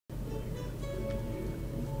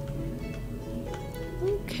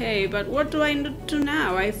Okay, but what do I need to do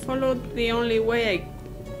now? I followed the only way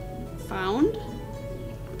I found.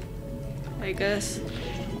 I guess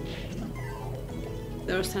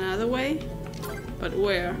there's another way, but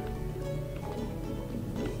where?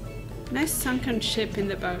 Nice sunken ship in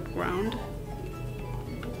the background.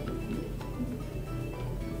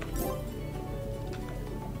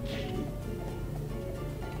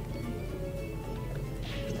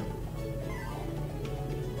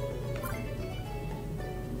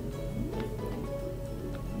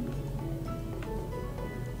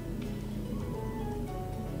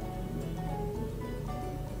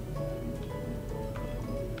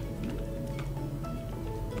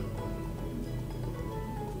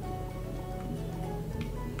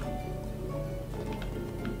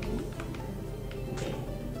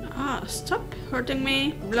 Stop hurting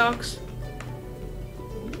me, blocks.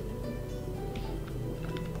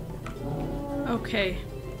 Okay.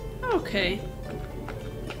 Okay.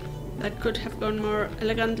 That could have gone more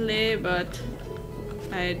elegantly, but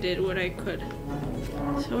I did what I could.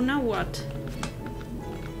 So now what?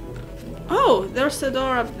 Oh, there's the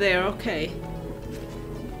door up there, okay.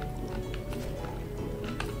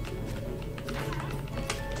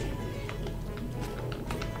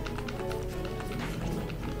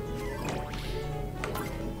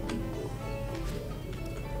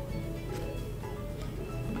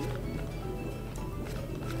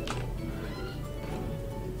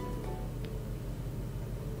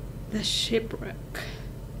 The Shipwreck.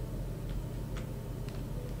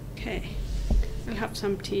 Okay, I'll have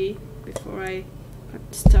some tea before I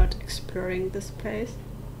start exploring this place.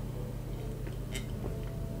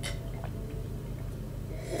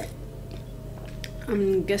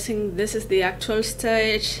 I'm guessing this is the actual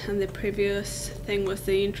stage and the previous thing was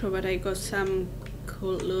the intro, but I got some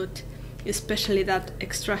cool loot, especially that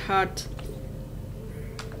extra heart.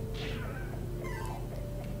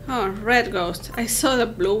 Oh, red ghost. I saw the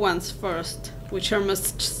blue ones first, which are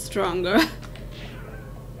much stronger.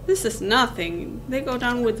 This is nothing. They go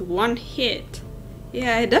down with one hit.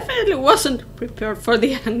 Yeah, I definitely wasn't prepared for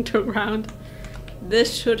the underground.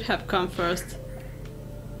 This should have come first.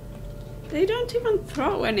 They don't even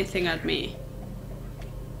throw anything at me.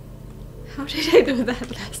 How did I do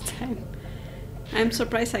that last time? I'm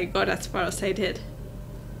surprised I got as far as I did.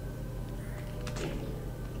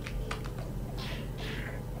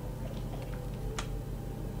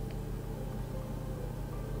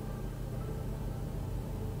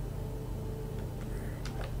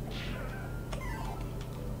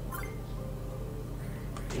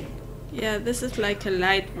 Yeah, this is like a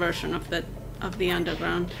light version of the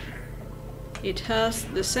underground. It has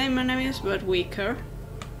the same enemies but weaker.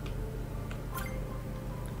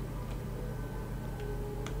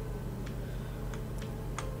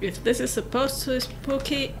 If this is supposed to be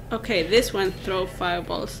spooky, okay, this one throws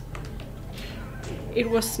fireballs. It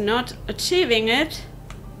was not achieving it,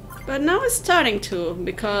 but now it's starting to,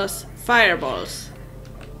 because fireballs.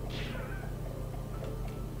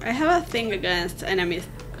 I have a thing against enemies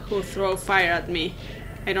who throw fire at me.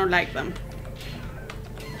 I don't like them.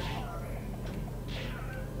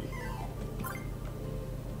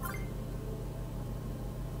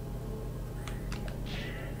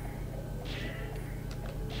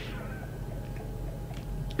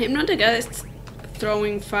 I'm not against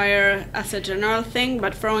throwing fire as a general thing,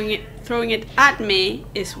 but throwing it at me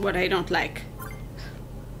is what I don't like.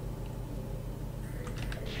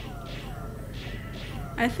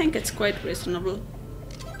 I think it's quite reasonable.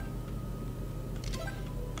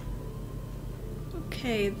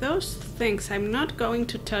 Okay, those things, I'm not going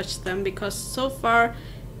to touch them because so far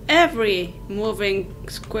every moving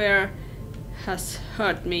square has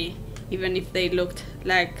hurt me, even if they looked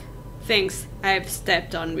like things I've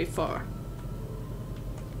stepped on before.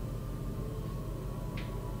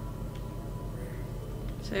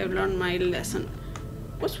 So I've learned my lesson.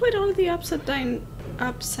 What's with all the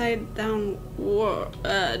upside down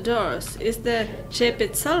doors? Is the ship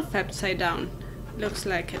itself upside down? Looks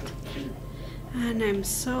like it. And I'm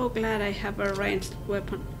so glad I have a ranged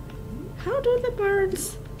weapon. How do the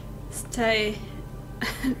birds stay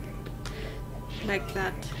like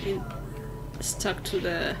that, stuck to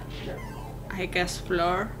the, I guess,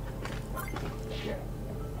 floor?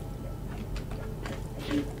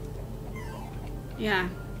 Yeah.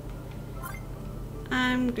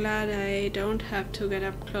 I'm glad I don't have to get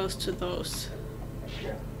up close to those.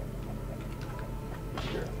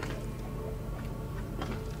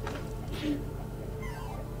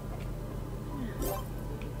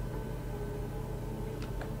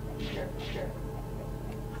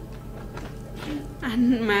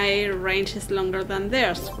 And my range is longer than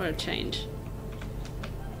theirs for a change.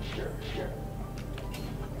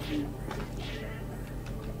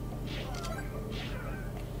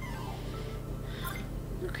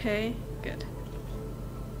 Okay, good.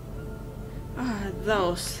 Ah,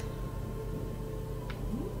 those.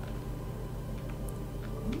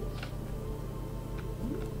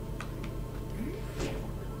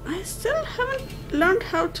 I still haven't learned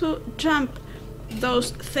how to jump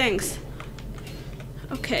those things.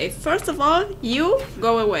 Okay, first of all, you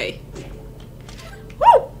go away.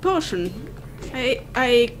 Woo! Potion.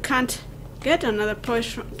 I can't get another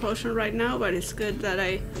potion right now, but it's good that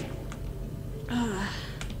I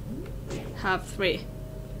have 3.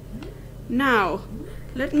 Now,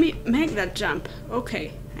 let me make that jump.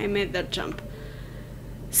 Okay, I made that jump.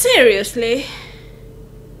 Seriously?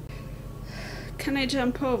 Can I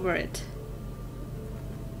jump over it?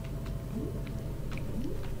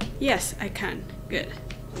 Yes, I can. Good.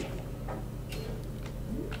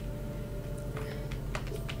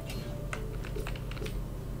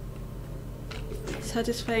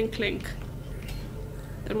 Satisfying clink.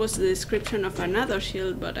 That was the description of another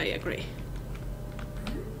shield, but I agree.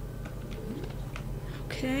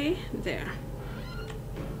 Okay, there.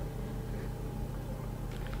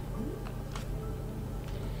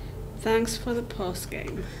 Thanks for the post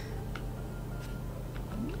game.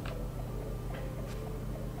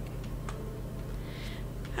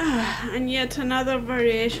 And yet another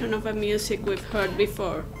variation of a music we've heard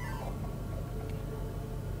before.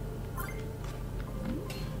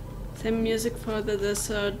 Same music for the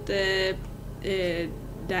desert, the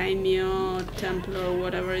daimyo, temple or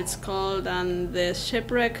whatever it's called, and the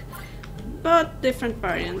shipwreck, but different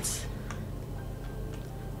variants.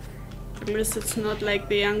 At least it's not like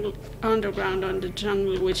the underground and the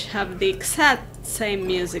jungle, which have the exact same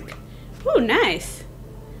music. Ooh, nice!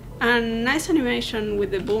 And nice animation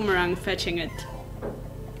with the boomerang fetching it.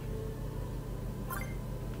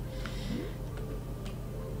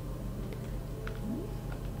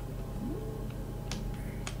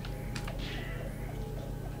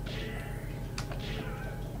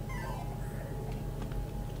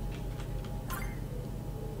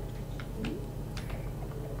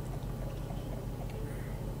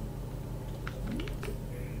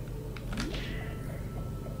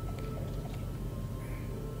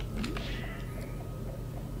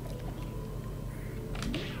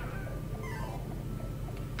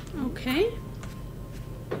 Okay.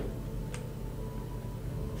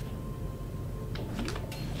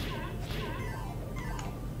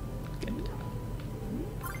 Good.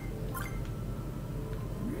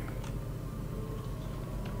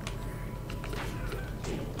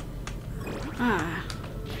 Ah.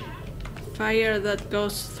 Fire that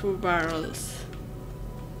goes through barrels.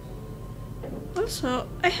 Also,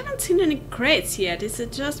 I haven't seen any crates yet. Is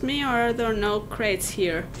it just me or are there no crates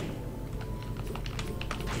here?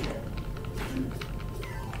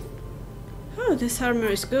 Oh, this armor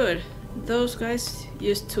is good. Those guys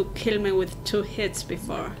used to kill me with 2 hits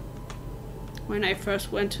before. When I first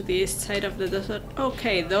went to the east side of the desert.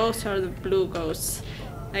 Okay, those are the blue ghosts.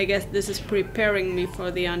 I guess this is preparing me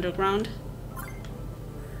for the underground.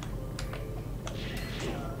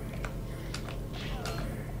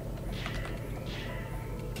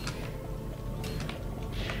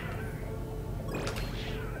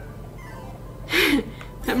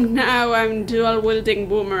 And now I'm dual wielding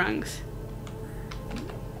boomerangs.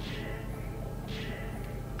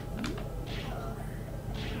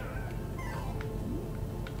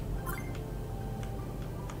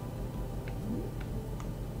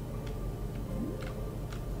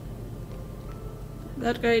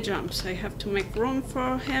 That guy jumps. I have to make room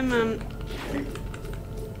for him and...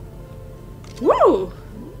 Woo!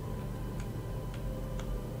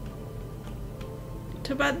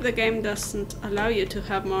 Too bad the game doesn't allow you to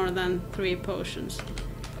have more than 3 potions.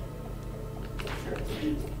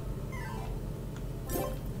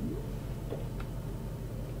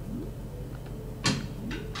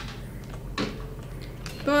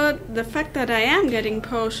 But the fact that I am getting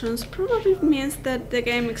potions probably means that the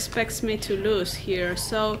game expects me to lose here,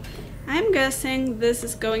 so I'm guessing this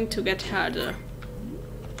is going to get harder.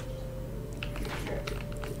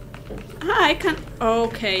 Ah, I can...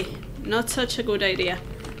 Okay, not such a good idea.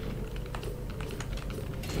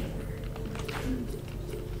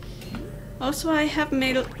 Also, I have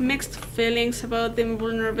mixed feelings about the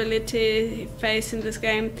invulnerability phase in this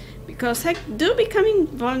game, because I do become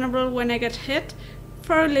invulnerable when I get hit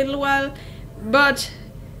for a little while, but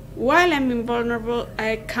while I'm invulnerable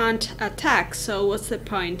I can't attack, so what's the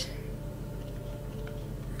point?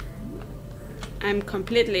 I'm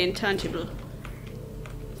completely intangible.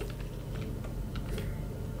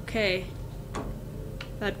 Okay,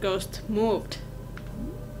 that ghost moved.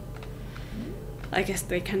 I guess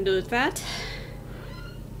they can do that.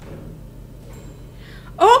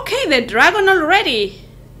 Okay, the dragon already!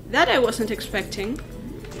 That I wasn't expecting.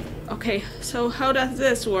 Okay, so how does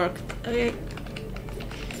this work?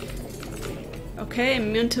 Okay,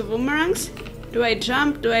 immune to boomerangs. Do I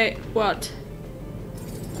jump? Do I... what?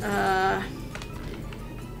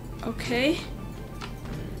 Okay.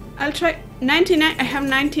 I'll try 99. I have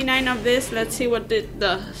 99 of this. Let's see what it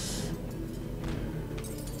does.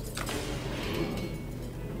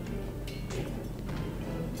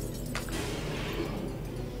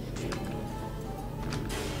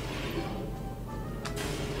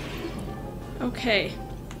 Okay.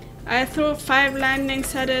 I threw 5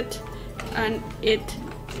 lightnings at it and it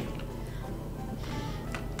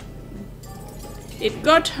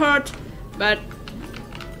got hurt, but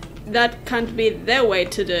that can't be the way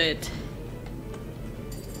to do it.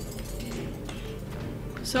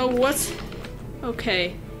 So what's...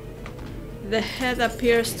 okay. The head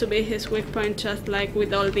appears to be his weak point, just like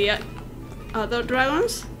with all the other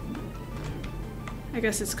dragons. I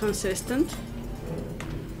guess it's consistent.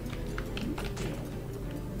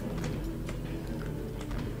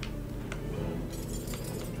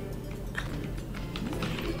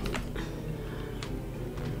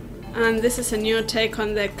 And this is a new take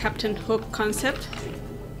on the Captain Hook concept.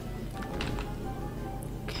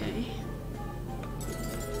 Okay.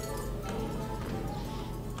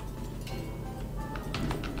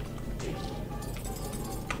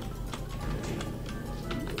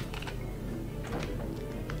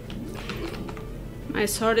 My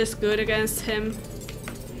sword is good against him.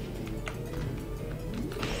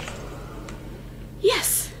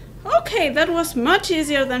 Yes! Okay, that was much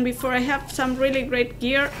easier than before. I have some really great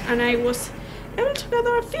gear and I was able to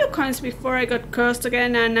gather a few coins before I got cursed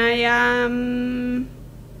again, and I am...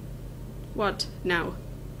 what now?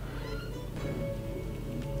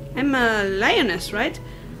 I'm a lioness, right?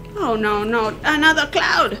 Oh no, no, another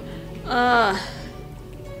cloud! I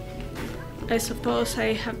suppose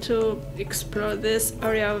I have to explore this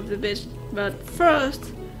area of the beach, but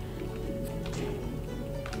first...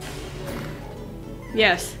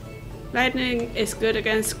 yes. Lightning is good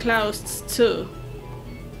against clouds too.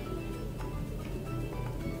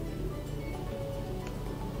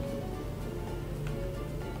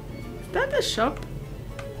 Is that the shop?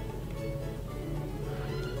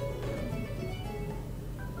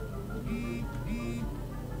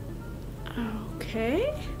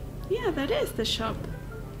 Okay. Yeah, that is the shop.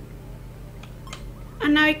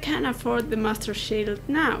 And I can afford the Master Shield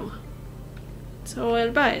now. So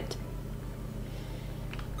I'll buy it.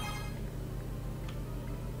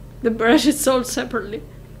 The brush is sold separately.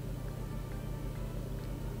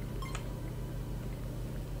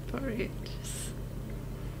 For it.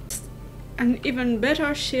 An even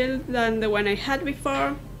better shield than the one I had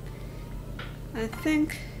before. I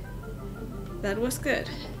think that was good.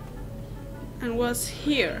 And what's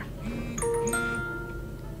here?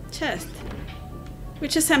 Chest.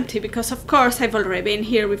 Which is empty because of course I've already been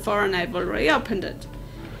here before and I've already opened it.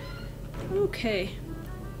 Okay.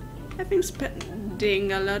 I've been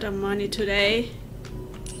spending a lot of money today.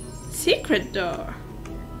 Secret door.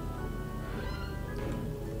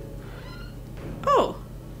 Oh!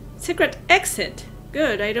 Secret exit.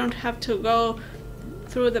 Good, I don't have to go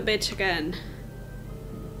through the bitch again.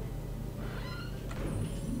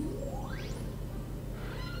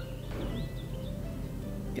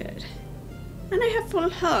 Good. And I have full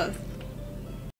health.